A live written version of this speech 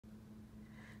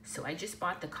So I just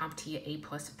bought the Comptia A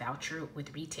Plus voucher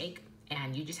with Retake,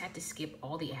 and you just have to skip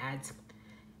all the ads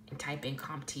and type in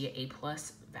Comptia A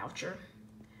Plus voucher.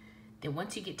 Then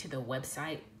once you get to the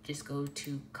website, just go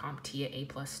to Comptia A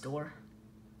Plus store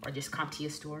or just Comptia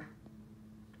store.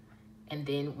 And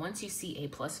then once you see A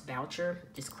Plus voucher,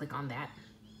 just click on that.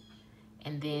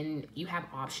 And then you have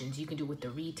options. You can do it with the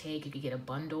Retake, you could get a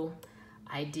bundle.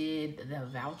 I did the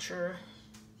voucher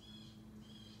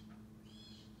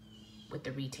with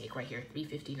the Retake right here,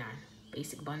 $3.59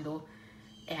 basic bundle.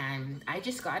 And I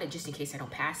just got it just in case I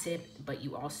don't pass it, but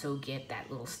you also get that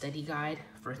little study guide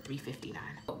for $3.59.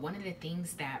 But one of the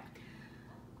things that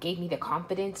gave me the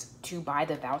confidence to buy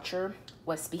the voucher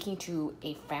was speaking to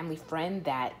a family friend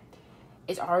that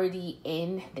is already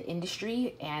in the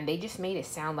industry, and they just made it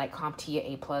sound like Comptia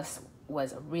A Plus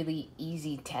was a really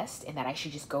easy test and that I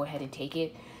should just go ahead and take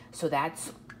it. So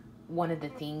that's one of the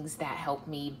things that helped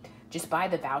me just buy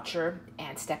the voucher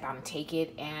and step out and take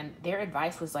it. And their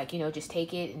advice was like, you know, just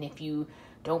take it, and if you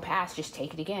don't pass, just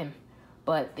take it again.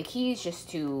 But the key is just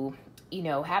to, you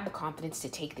know, have the confidence to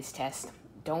take this test.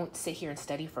 Don't sit here and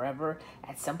study forever.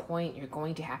 At some point, you're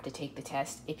going to have to take the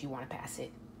test if you want to pass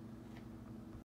it.